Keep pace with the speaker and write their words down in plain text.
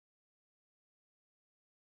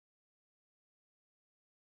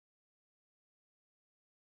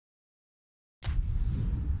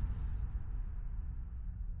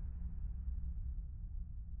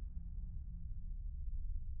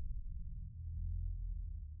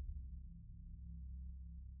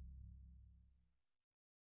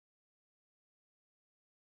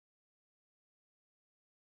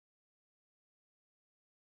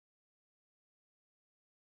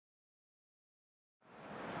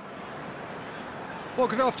Well,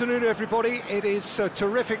 good afternoon, everybody. It is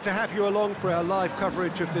terrific to have you along for our live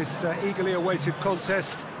coverage of this eagerly awaited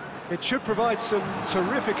contest. It should provide some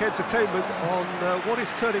terrific entertainment on what is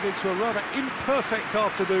turning into a rather imperfect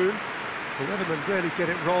afternoon. The weathermen really get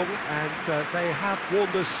it wrong, and they have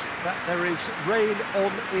warned us that there is rain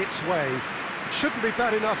on its way. It shouldn't be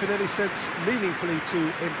bad enough in any sense meaningfully to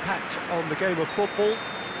impact on the game of football,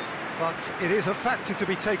 but it is a factor to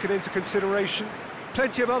be taken into consideration.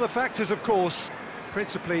 Plenty of other factors, of course,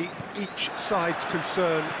 principally each side's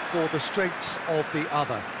concern for the strengths of the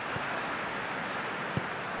other.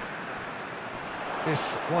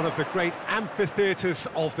 This one of the great amphitheatres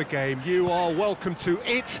of the game. You are welcome to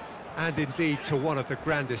it, and indeed to one of the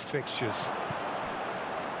grandest fixtures.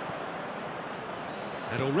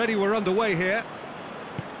 And already we're underway here.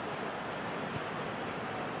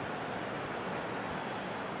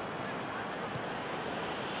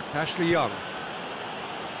 Ashley Young.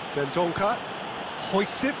 Dendonka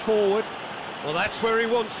hoists it forward. Well, that's where he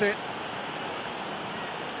wants it.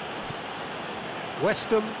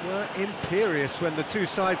 West Ham were imperious when the two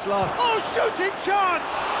sides last... Oh, shooting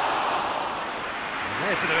chance! And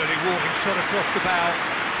there's an early warning shot across the bow.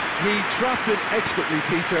 He trapped it expertly,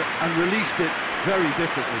 Peter, and released it very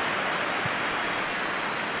differently.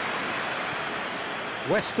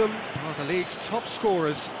 West Ham are the league's top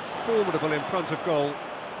scorers, formidable in front of goal.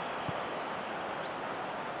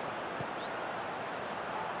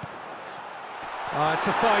 It's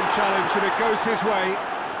a fine challenge and it goes his way.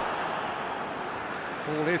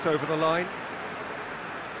 Ball is over the line.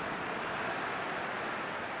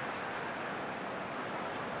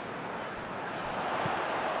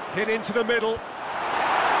 Hit into the middle.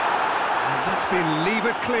 And that's been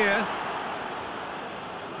levered clear.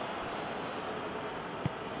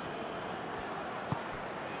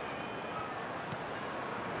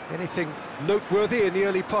 Anything noteworthy in the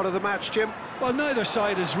early part of the match, Jim? Well, neither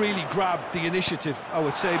side has really grabbed the initiative, I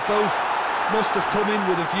would say. Both must have come in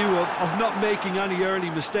with a view of not making any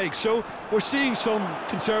early mistakes. So we're seeing some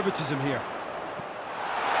conservatism here.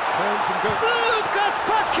 Turns and goes. Lucas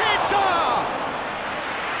Paqueta!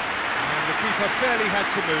 And the keeper barely had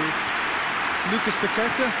to move. Lucas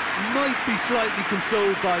Paqueta might be slightly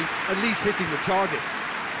consoled by at least hitting the target.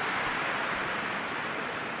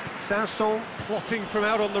 Sanson plotting from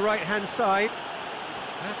out on the right-hand side.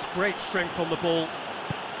 That's great strength on the ball.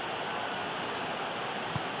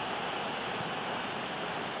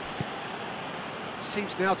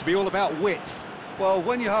 Seems now to be all about width. Well,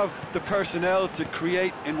 when you have the personnel to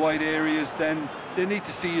create in wide areas, then they need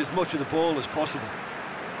to see as much of the ball as possible.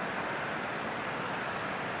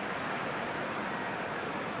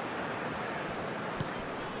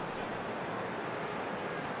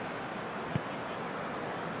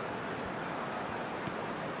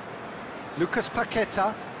 Lucas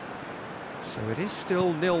Paqueta. So it is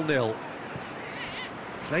still 0-0.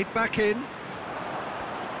 Played back in.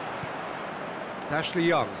 Ashley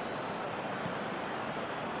Young.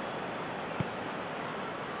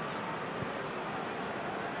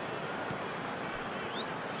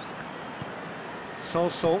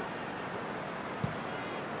 Sanson.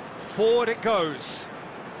 Forward it goes.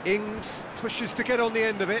 Ings pushes to get on the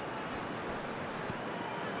end of it.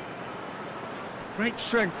 Great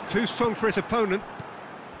strength, too strong for his opponent.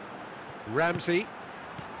 Ramsey.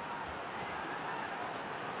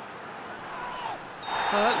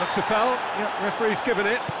 That looks a foul. Yep, referee's given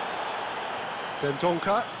it.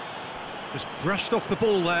 Dendonka just brushed off the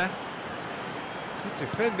ball there. Good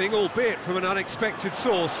defending, albeit from an unexpected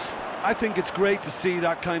source. I think it's great to see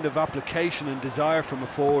that kind of application and desire from a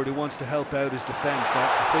forward who wants to help out his defence. I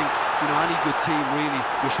think, you know, any good team, really,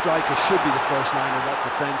 your striker should be the first line of that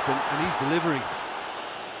defence, and he's delivering.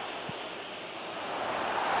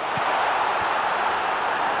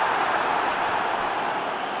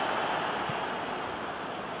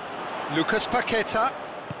 Lucas Paqueta.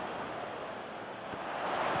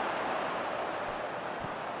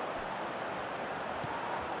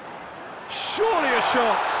 Surely a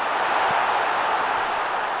shot.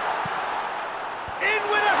 In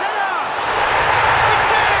with a header.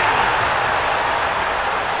 It's in.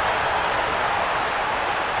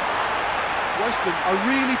 West Ham are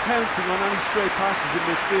really pouncing on any stray passes in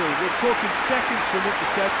midfield. We're talking seconds from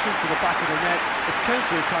interception to the back of the net. It's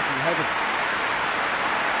counter-attacking heaven.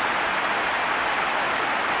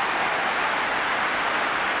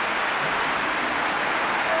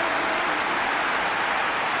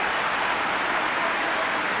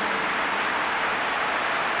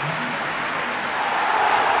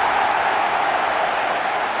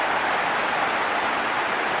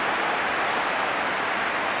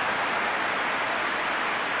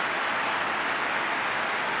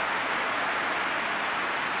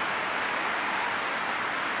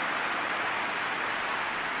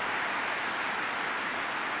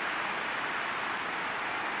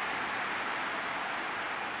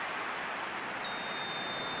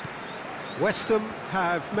 West Ham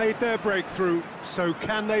have made their breakthrough, so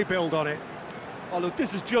can they build on it? Oh look,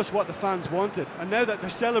 this is just what the fans wanted, and now that they're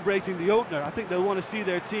celebrating the opener, I think they'll want to see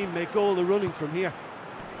their team make all the running from here.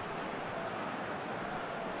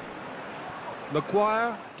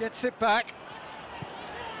 Maguire gets it back.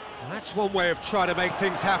 Well, that's one way of trying to make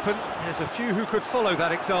things happen. There's a few who could follow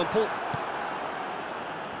that example.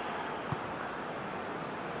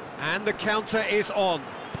 And the counter is on.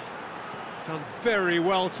 Done very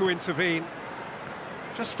well to intervene.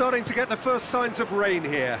 Just starting to get the first signs of rain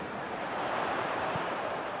here.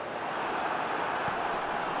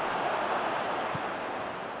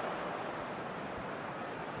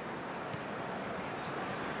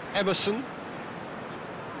 Emerson.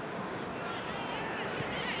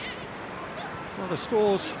 Well, the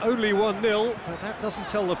score's only 1-0, but that doesn't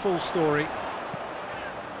tell the full story.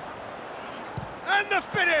 And the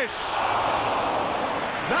finish!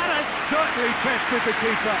 That has certainly tested the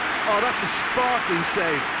keeper. Oh, that's a sparkling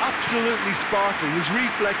save, absolutely sparkling. His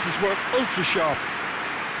reflexes were ultra sharp.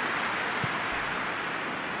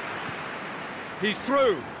 He's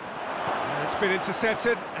through. It's been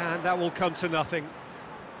intercepted, and that will come to nothing.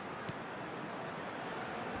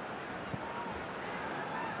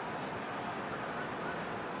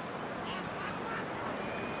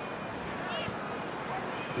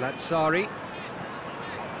 Lajtár.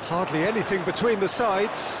 Hardly anything between the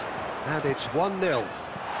sides, and it's 1-0.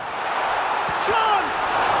 Chance!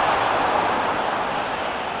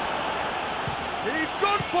 He's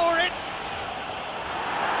gone for it!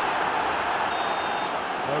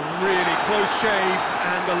 A really close shave,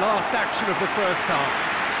 and the last action of the first half.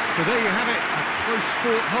 So there you have it, a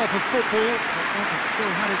close-fought half of football, but one that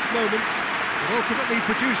still had its moments, and ultimately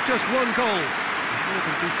produced just one goal. A more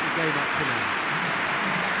than decent game up to now.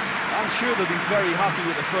 I'm sure they'll be very happy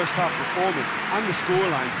with the first half performance and the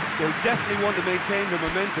scoreline. They'll definitely want to maintain the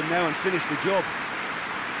momentum now and finish the job.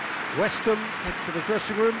 West Ham head for the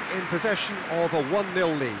dressing room in possession of a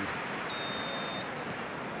 1-0 lead.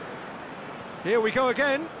 Here we go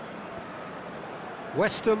again.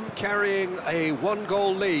 West Ham carrying a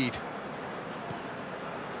 1-goal lead.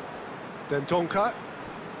 Then Donka.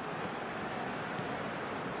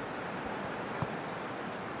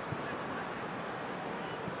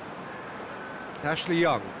 Ashley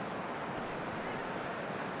Young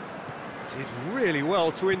did really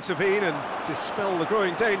well to intervene and dispel the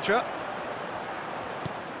growing danger.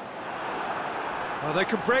 Well, they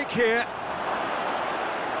could break here.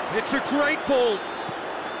 It's a great ball.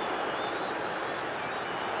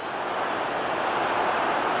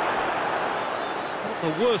 Not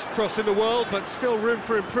the worst cross in the world, but still room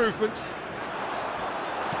for improvement.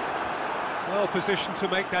 Well positioned to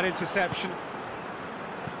make that interception.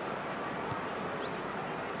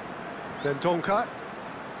 Then Donka.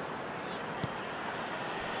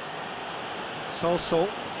 Solso.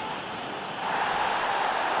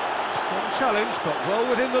 Strong challenge, but well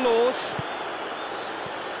within the laws.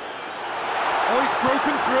 Oh, he's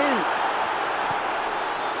broken through.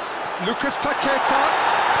 Lucas Paqueta.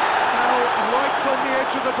 Foul right on the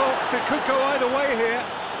edge of the box. It could go either way here.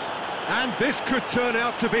 And this could turn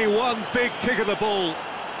out to be one big kick of the ball.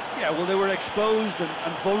 Yeah, well, they were exposed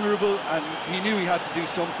and vulnerable, and he knew he had to do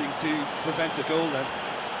something to prevent a goal then.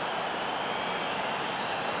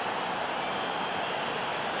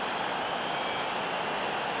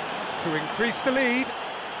 To increase the lead.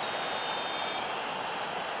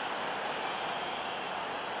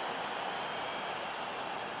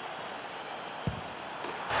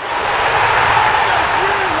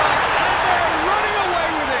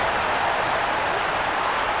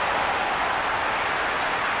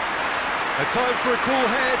 A time for a cool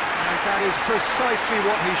head, and that is precisely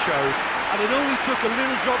what he showed. And it only took a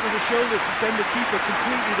little drop of the shoulder to send the keeper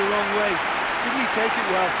completely the wrong way. Didn't he take it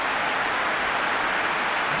well?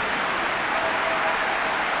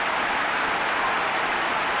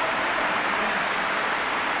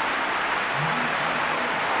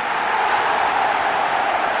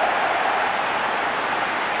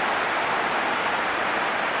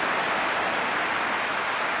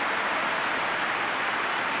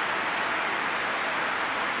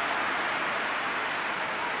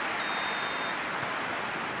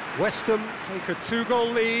 West Ham take a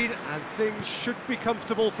 2-goal lead, and things should be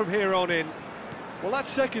comfortable from here on in. Well, that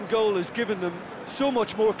second goal has given them so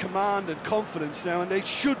much more command and confidence now, and they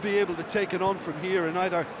should be able to take it on from here and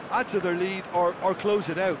either add to their lead or close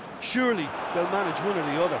it out. Surely they'll manage one or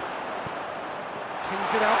the other.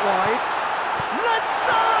 Kings it out wide.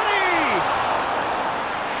 Lajtár!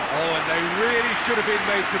 Oh, and they really should have been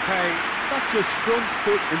made to pay. That's just front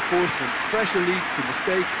foot enforcement. Pressure leads to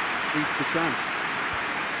mistake, leads to chance.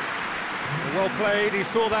 Well played, he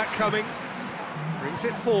saw that coming. Brings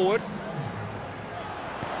it forward.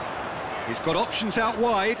 He's got options out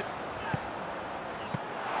wide.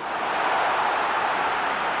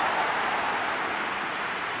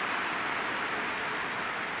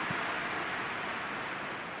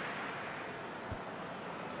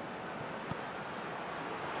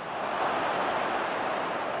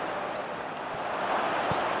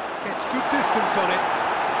 Gets good distance on it.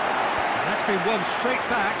 And that's been won straight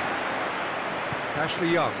back.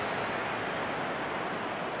 Ashley Young.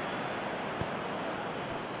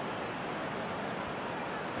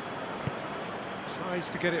 Tries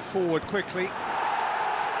to get it forward quickly.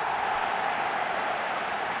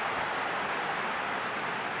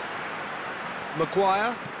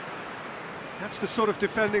 Maguire. That's the sort of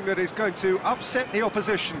defending that is going to upset the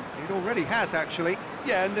opposition. It already has, actually.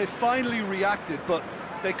 Yeah, and they finally reacted, but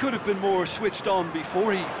they could have been more switched on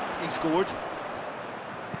before he scored.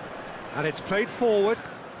 And it's played forward.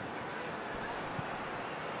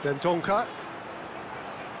 Dendonka.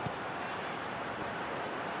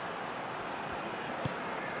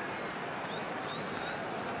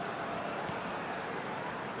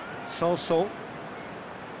 Sanson.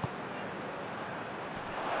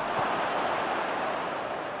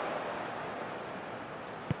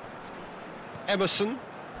 Emerson.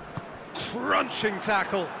 Crunching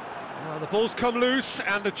tackle. Well, the ball's come loose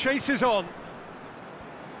and the chase is on.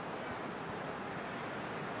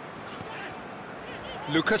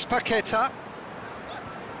 Lucas Paqueta.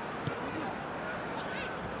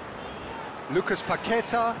 Lucas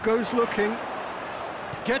Paqueta goes looking.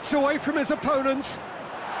 Gets away from his opponents.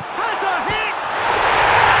 Has a hit!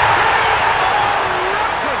 They are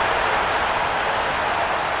rampant!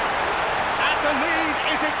 And the lead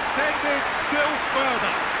is extended still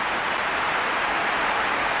further.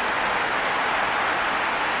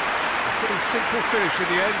 A pretty simple finish in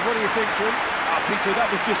the end. What do you think, Jim? Peter, that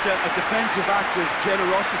was just a defensive act of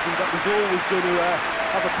generosity that was always going to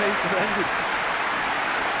have a painful ending.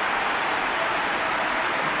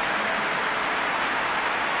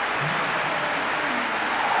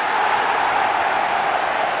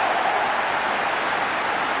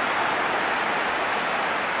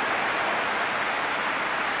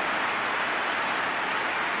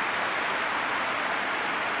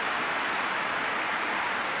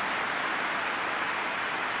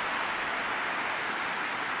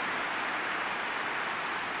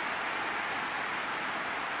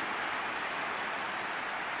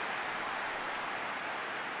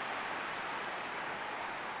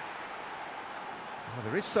 Well,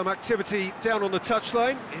 there is some activity down on the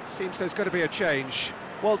touchline. It seems there's going to be a change.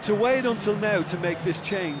 Well, to wait until now to make this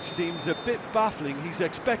change seems a bit baffling. He's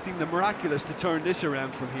expecting the miraculous to turn this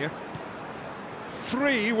around from here.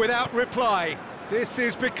 3 without reply. This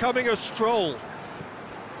is becoming a stroll.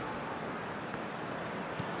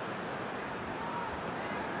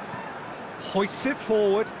 Hoists it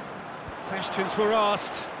forward. Questions were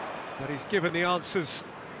asked, but he's given the answers.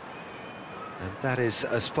 And that is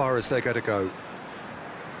as far as they're going to go.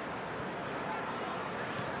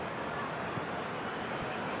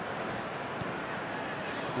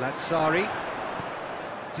 Lajtár.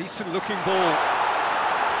 Decent looking ball.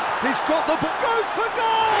 He's got the ball. Goes for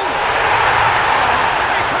goal!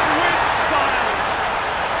 Taken with style.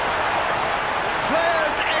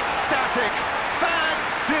 Players ecstatic. Fans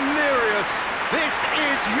delirious. This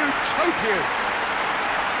is utopian.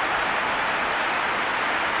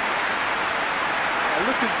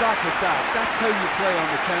 Looking back at that, that's how you play on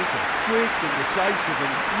the counter. Quick and decisive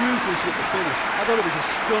and ruthless with the finish. I thought it was a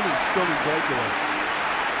stunning, stunning breakaway.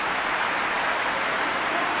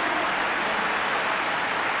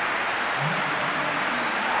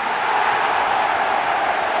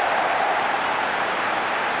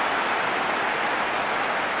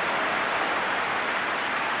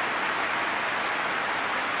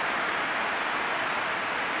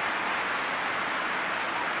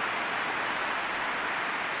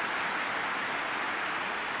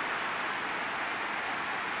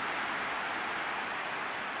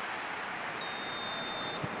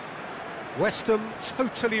 West Ham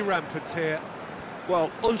totally rampant here. Well,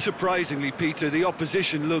 unsurprisingly, Peter, the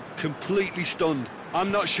opposition look completely stunned.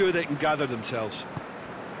 I'm not sure they can gather themselves.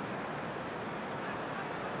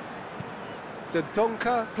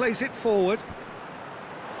 Dendonka plays it forward.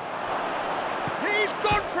 He's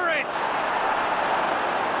gone for it!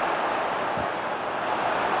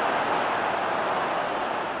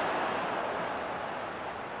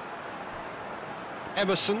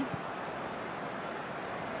 Emerson.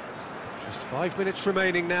 Just 5 minutes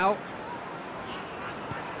remaining now.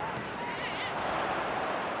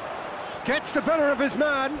 Gets the better of his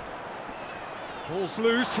man. Ball's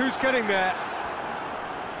loose, who's getting there?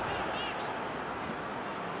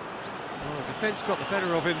 defence got the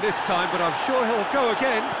better of him this time, but I'm sure he'll go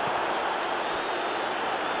again.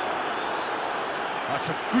 That's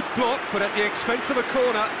a good block, but at the expense of a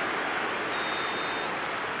corner.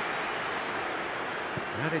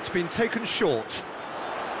 And it's been taken short.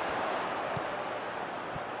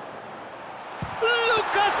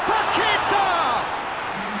 Lucas Paqueta!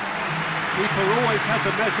 Keeper always had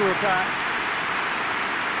the measure of that.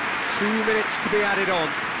 2 minutes to be added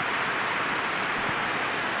on.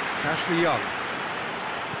 Ashley Young.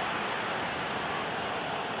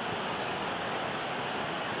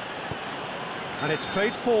 And it's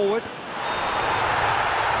played forward.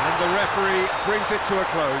 And the referee brings it to a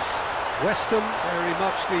close. Weston, very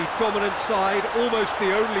much the dominant side, almost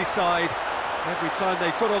the only side. Every time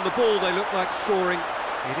they got on the ball, they look like scoring.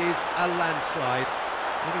 It is a landslide.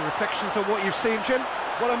 Any reflections on what you've seen, Jim?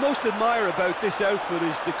 What I most admire about this outfit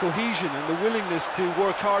is the cohesion and the willingness to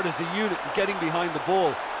work hard as a unit and getting behind the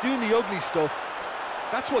ball. Doing the ugly stuff,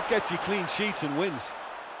 that's what gets you clean sheets and wins.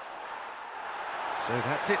 So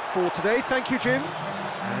that's it for today. Thank you, Jim,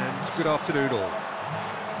 and good afternoon all.